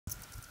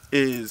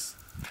is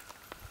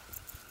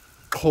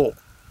ko.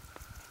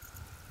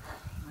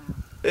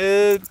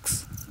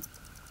 X,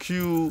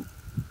 Q,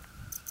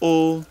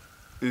 O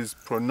is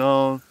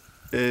pronounced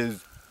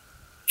as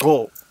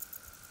go.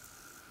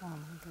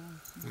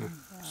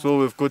 So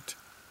we've got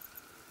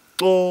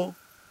go,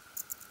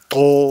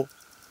 go,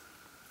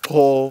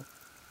 go,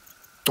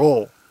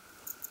 go.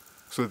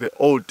 So they're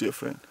all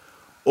different.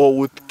 Or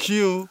with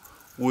Q,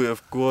 we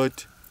have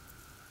got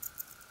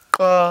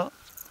ka,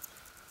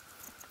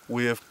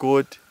 we have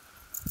got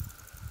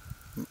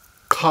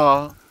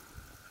ka,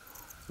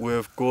 we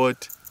have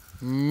got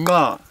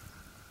nga,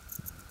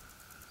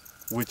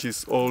 which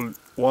is all,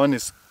 one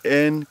is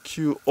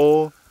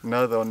NQO,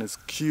 another one is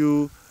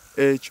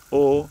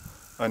QHO,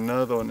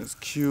 another one is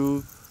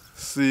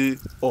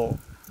QCO.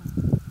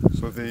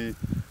 So they're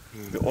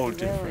all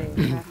different.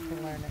 Really have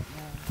to learn it now.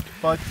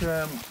 But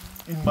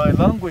in my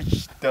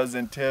language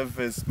doesn't have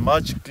as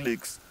much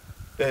clicks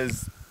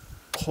as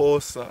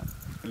Xhosa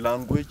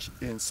language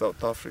in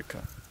South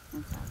Africa.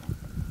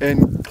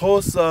 And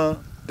Xhosa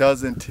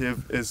doesn't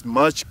have as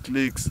much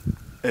clicks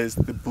as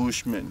the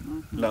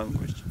Bushman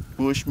language.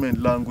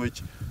 Bushman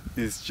language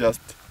is just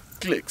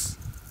clicks.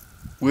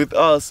 With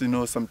us, you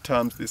know,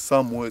 sometimes there's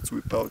some words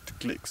without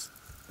clicks.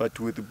 But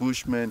with the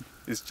Bushman,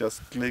 it's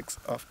just clicks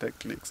after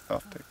clicks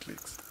after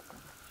clicks.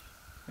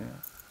 Yeah.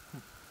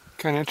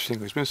 Kind of interesting.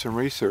 There's been some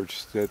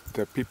research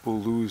that people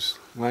lose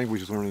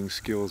language learning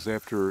skills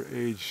after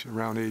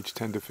around age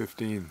 10 to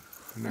 15.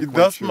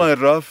 That's my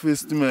rough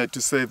estimate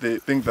to say they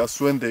think that's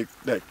when they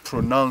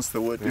pronounce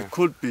the word. Yeah. It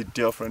could be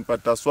different,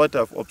 but that's what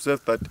I've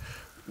observed, that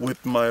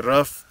with my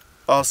rough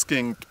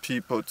asking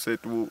people, said,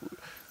 you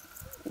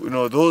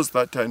know, those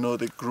that I know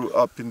they grew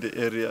up in the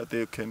area,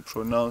 they can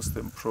pronounce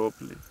them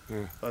properly.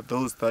 Yeah. But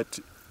those that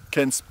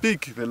can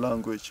speak the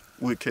language,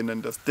 we can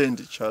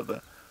understand each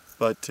other,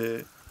 but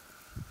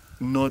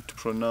not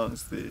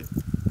pronounce the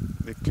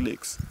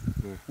clicks,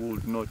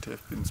 would not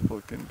have been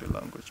spoken the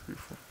language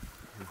before.